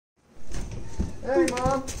Hey,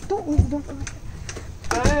 Mom. Don't.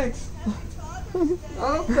 Thanks.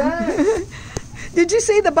 Oh, thanks. Did you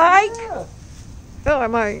see the bike? Yeah. Oh, I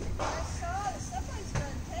might. I saw it. Somebody's going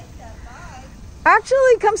to take that bike.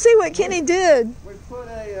 Actually, come see what Kenny did. We put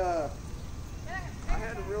a, I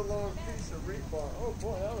had a real long piece of rebar. Oh,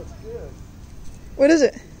 boy, that looks good. What is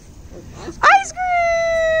it? Ice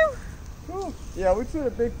cream! Cool. Yeah, we put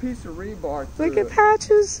a big piece of rebar through Look at it.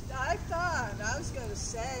 Patches. I thought, I was going to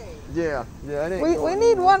say. Yeah, I didn't We go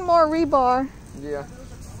need one more rebar. Yeah.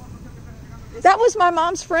 That was my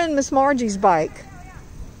mom's friend, Miss Margie's bike.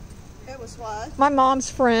 It was what? My mom's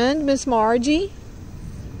friend, Miss Margie.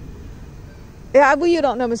 Yeah, well, you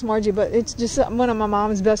don't know Miss Margie, but it's just one of my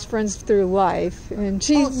mom's best friends through life, and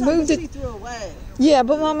she moved she it. threw away. Yeah,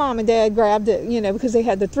 but my mom and dad grabbed it, you know, because they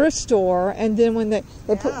had the thrift store, and then when they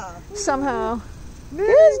put somehow.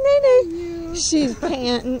 There's Nene. She's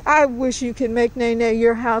panting. I wish you could make Nene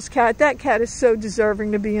your house cat. That cat is so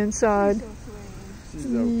deserving to be inside. She's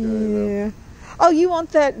okay, Yeah. Oh, you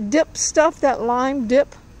want that dip stuff, that lime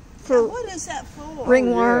dip for What is that for?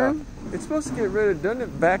 ringworm? Yeah. It's supposed to get rid of, doesn't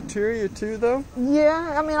it, bacteria too, though?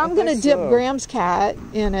 Yeah, I mean, I'm going to think dip so. Graham's cat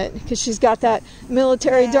in it because she's got that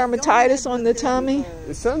military dermatitis on the tummy.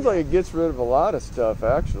 It sounds like it gets rid of a lot of stuff,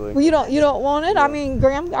 actually. Well, you don't want it? I mean,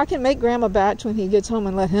 Graham, I can make Graham a batch when he gets home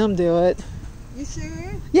and let him do it. You sure?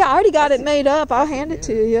 Yeah, I already got it made up. I'll hand it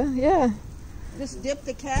to you. Yeah. Just dip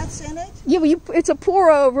the cats in it? Yeah, well, it's a pour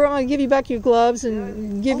over. I'm going to give you back your gloves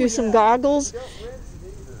and give you some goggles.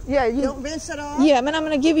 Yeah, Don't rinse it off? Yeah, I mean, I'm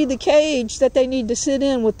going to give you the cage that they need to sit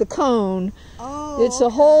in with the cone. Oh, It's a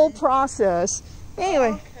whole process.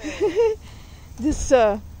 Anyway, this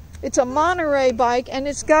it's a Monterey bike, and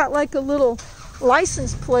it's got like a little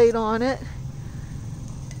license plate on it.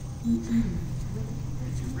 Did you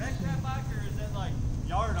wreck that bike, or is it like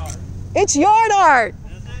yard art? It's yard art.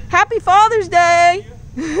 Is it? Happy Father's Day.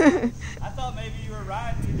 I thought maybe you were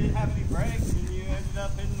riding, you didn't have any brakes, and you ended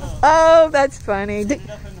up in the Oh, that's funny. ended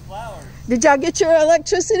up in the flowers. Did y'all get your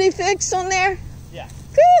electricity fixed on there? Yeah,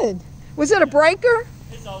 Good. Was it a breaker?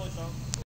 it's always on.